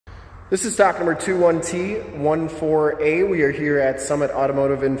This is stock number 21T14A. We are here at Summit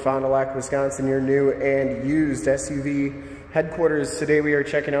Automotive in Fond du Lac, Wisconsin, your new and used SUV headquarters. Today we are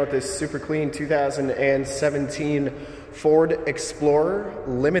checking out this super clean 2017 Ford Explorer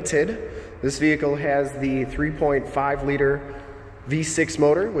Limited. This vehicle has the 3.5 liter V6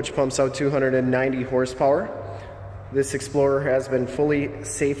 motor, which pumps out 290 horsepower. This Explorer has been fully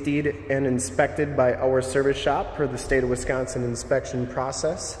safetied and inspected by our service shop per the state of Wisconsin inspection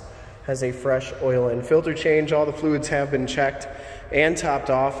process. Has a fresh oil and filter change. All the fluids have been checked and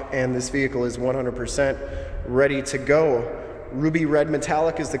topped off, and this vehicle is 100% ready to go. Ruby red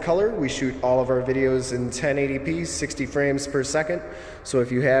metallic is the color. We shoot all of our videos in 1080p, 60 frames per second. So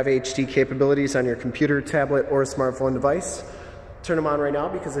if you have HD capabilities on your computer, tablet, or smartphone device, turn them on right now,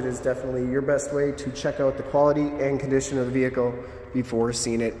 because it is definitely your best way to check out the quality and condition of the vehicle before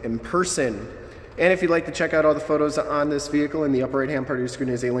seeing it in person. And if you'd like to check out all the photos on this vehicle, in the upper right hand part of your screen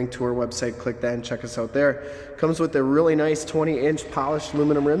is a link to our website. Click that and check us out there. Comes with the really nice 20-inch polished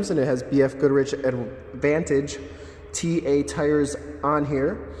aluminum rims, and it has BF Goodrich Advantage TA tires on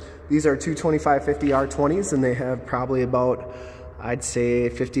here. These are 225/50 R20s, and they have probably about, I'd say,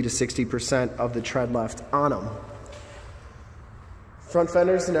 50 to 60% of the tread left on them. Front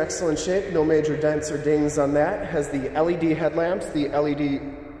fender's in excellent shape, no major dents or dings on that. Has the LED headlamps, the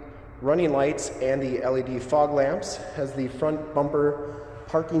LED running lights, and the LED fog lamps. Has the front bumper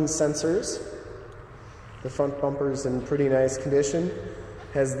parking sensors. The front bumper's in pretty nice condition.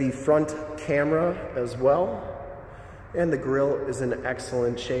 Has the front camera as well. And the grille is in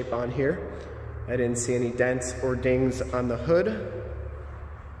excellent shape on here. I didn't see any dents or dings on the hood.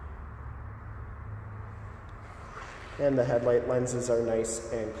 And the headlight lenses are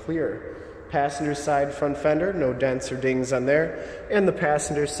nice and clear. Passenger side front fender, no dents or dings on there. And the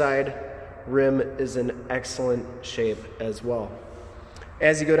passenger side rim is in excellent shape as well.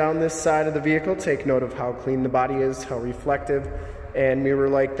 As you go down this side of the vehicle, take note of how clean the body is, how reflective and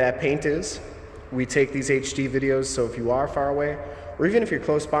mirror-like that paint is. We take these HD videos, so if you are far away, or even if you're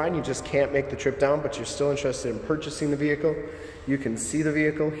close by and you just can't make the trip down, but you're still interested in purchasing the vehicle, you can see the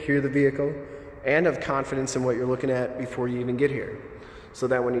vehicle, hear the vehicle, and have confidence in what you're looking at before you even get here. So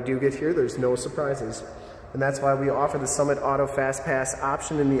that when you do get here, there's no surprises. And that's why we offer the Summit Auto Fast Pass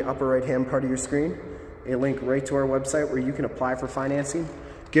option in the upper right-hand part of your screen. A link right to our website where you can apply for financing,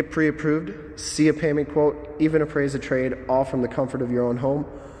 get pre-approved, see a payment quote, even appraise a trade, all from the comfort of your own home.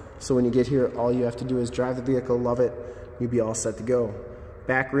 So when you get here, all you have to do is drive the vehicle, love it, you'll be all set to go.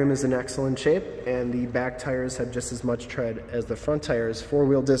 Back rim is in excellent shape, and the back tires have just as much tread as the front tires.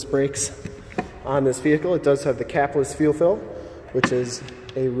 Four-wheel disc brakes on this vehicle. It does have the Capless fuel fill, which is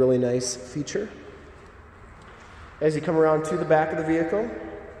a really nice feature. As you come around to the back of the vehicle, it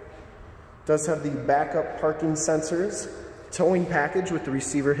does have the backup parking sensors, towing package with the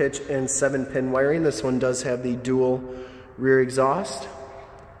receiver hitch and 7-pin wiring. This one does have the dual rear exhaust.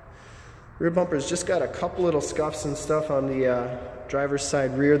 Rear bumper's just got a couple little scuffs and stuff on the driver's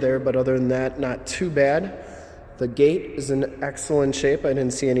side rear there, but other than that, not too bad. The gate is in excellent shape. I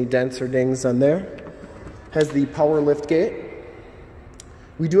didn't see any dents or dings on there. Has the power lift gate.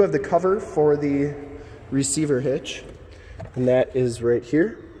 We do have the cover for the receiver hitch, and that is right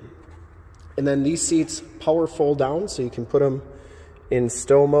here. And then these seats power fold down, so you can put them in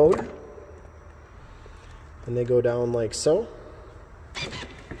stow mode. And they go down like so.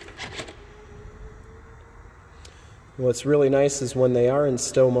 And what's really nice is when they are in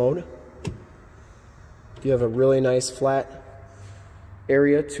stow mode, you have a really nice flat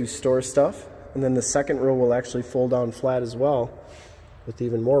area to store stuff. And then the second row will actually fold down flat as well, with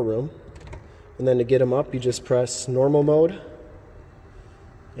even more room. And then to get them up, you just press normal mode,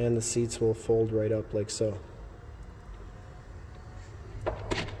 and the seats will fold right up like so.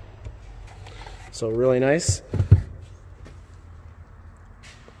 So really nice.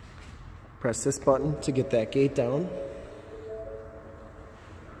 Press this button to get that gate down.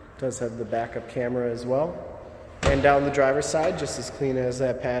 Does have the backup camera as well. And down the driver's side, just as clean as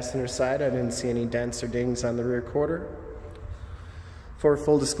that passenger side. I didn't see any dents or dings on the rear quarter. For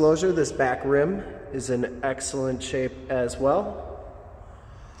full disclosure, this back rim is in excellent shape as well.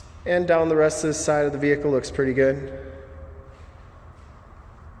 And down the rest of this side of the vehicle looks pretty good.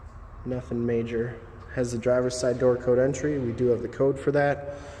 Nothing major. Has the driver's side door code entry. We do have the code for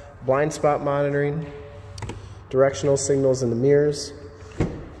that. Blind spot monitoring. Directional signals in the mirrors.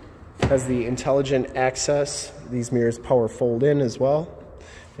 Has the intelligent access. These mirrors power fold in as well,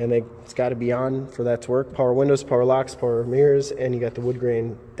 and it's got to be on for that to work. Power windows, power locks, power mirrors, and you got the wood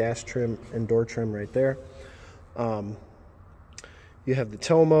grain dash trim and door trim right there. You have the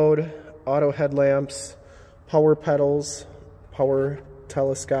tow mode, auto headlamps, power pedals, power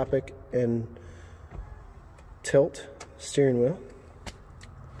telescopic and tilt steering wheel.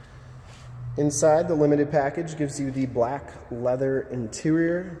 Inside, the limited package gives you the black leather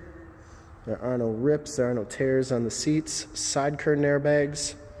interior. There are no rips, there are no tears on the seats. Side curtain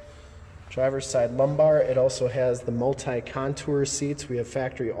airbags. Driver's side lumbar. It also has the multi-contour seats. We have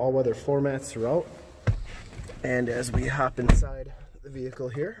factory all-weather floor mats throughout. And as we hop inside the vehicle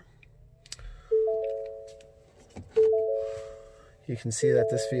here, you can see that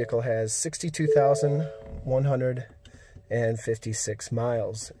this vehicle has 62,156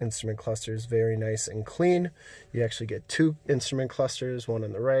 miles. Instrument cluster is very nice and clean. You actually get 2 instrument clusters, one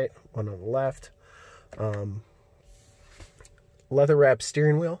on the right, one on the left. Leather wrapped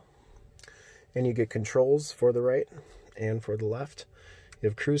steering wheel, and you get controls for the right and for the left. You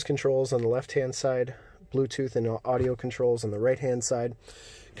have cruise controls on the left hand side, Bluetooth and audio controls on the right hand side.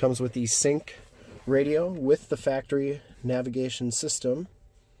 Comes with the sync radio with the factory navigation system.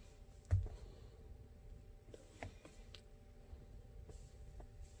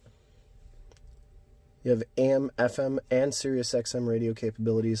 You have AM, FM, and Sirius XM radio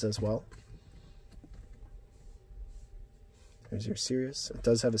capabilities as well. There's your Sirius. It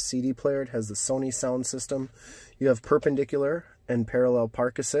does have a CD player. It has the Sony sound system. You have perpendicular and parallel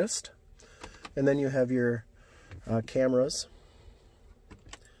park assist. And then you have your cameras,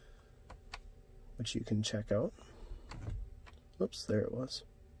 which you can check out. Oops, there it was.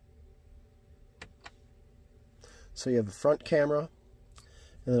 So you have a front camera,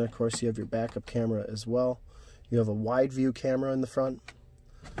 and then of course you have your backup camera as well. You have a wide view camera in the front,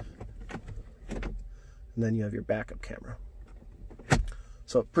 and then you have your backup camera.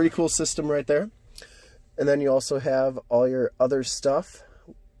 So pretty cool system right there. And then you also have all your other stuff,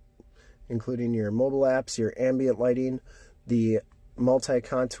 including your mobile apps, your ambient lighting, the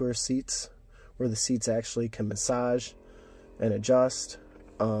multi-contour seats, where the seats actually can massage and adjust.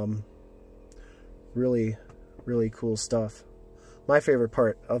 Really cool stuff. My favorite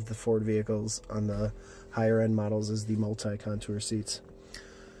part of the Ford vehicles on the higher end models is the multi-contour seats.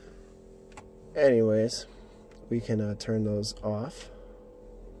 Anyways, we can turn those off.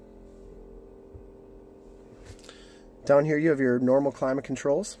 Down here you have your normal climate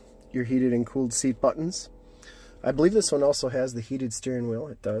controls, your heated and cooled seat buttons. I believe this one also has the heated steering wheel.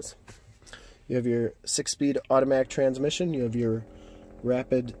 It does. You have your 6-speed automatic transmission. You have your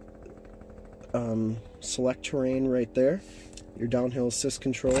rapid select terrain right there. Your downhill assist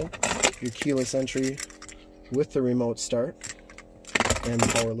control. Your keyless entry with the remote start. And the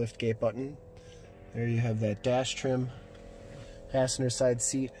power lift gate button. There you have that dash trim. Passenger side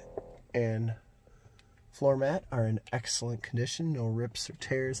seat and floor mat are in excellent condition. No rips or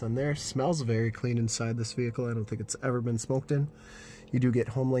tears on there. Smells very clean inside this vehicle. I don't think it's ever been smoked in. You do get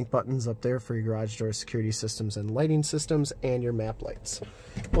Homelink buttons up there for your garage door security systems and lighting systems, and your map lights.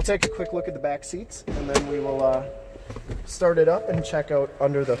 We'll take a quick look at the back seats, and then we will start it up and check out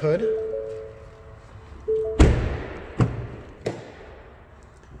under the hood.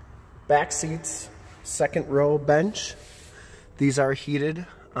 Back seats, second row bench. These are heated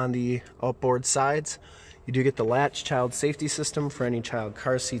on the outboard sides. You do get the latch child safety system for any child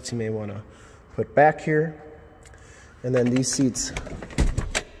car seats you may want to put back here. And then these seats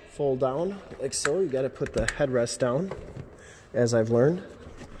fold down like so. You got to put the headrest down, as I've learned.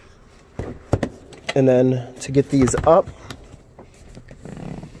 And then to get these up,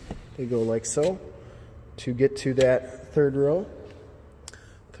 they go like so. To get to that third row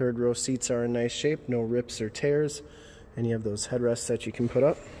seats are in nice shape, no rips or tears, and you have those headrests that you can put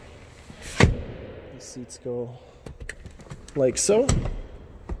up. These seats go like so.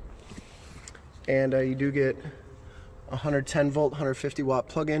 And you do get 110 volt, 150 watt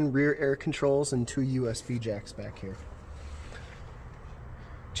plug-in, rear air controls, and 2 USB jacks back here.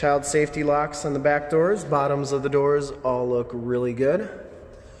 Child safety locks on the back doors. Bottoms of the doors all look really good.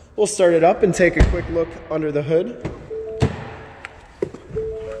 We'll start it up and take a quick look under the hood.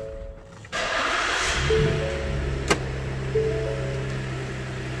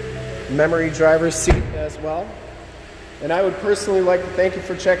 Memory driver's seat as well. And I would personally like to thank you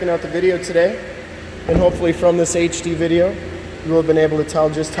for checking out the video today. And hopefully from this HD video, you will have been able to tell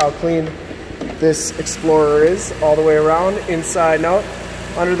just how clean this Explorer is all the way around, inside and out.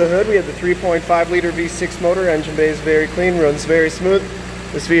 Under the hood, we have the 3.5 liter V6 motor. Engine bay is very clean, runs very smooth.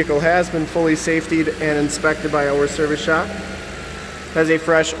 This vehicle has been fully safetied and inspected by our service shop. Has a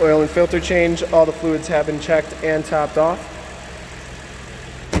fresh oil and filter change. All the fluids have been checked and topped off.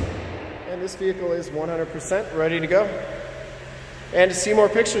 And this vehicle is 100% ready to go. And to see more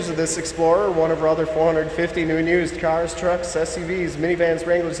pictures of this Explorer, or one of our other 450 new and used cars, trucks, SUVs, minivans,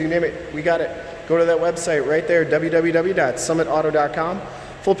 Wranglers, you name it, we got it. Go go to that website right there, www.summitauto.com.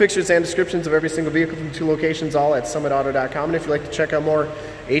 Full pictures and descriptions of every single vehicle from 2 locations, all at summitauto.com. And if you'd like to check out more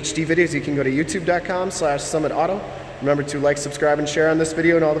HD videos, you can go to youtube.com/summitauto. Remember to like, subscribe, and share on this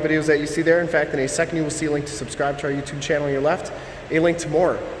video and all the videos that you see there. In fact, in a second, you will see a link to subscribe to our YouTube channel on your left, a link to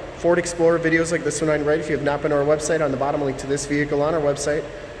more Ford Explorer videos like this one on your right. If you have not been to our website, on the bottom, a link to this vehicle on our website.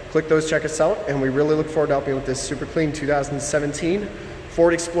 Click those, check us out, and we really look forward to helping you with this super clean 2017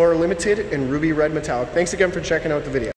 Ford Explorer Limited in ruby red metallic. Thanks again for checking out the video.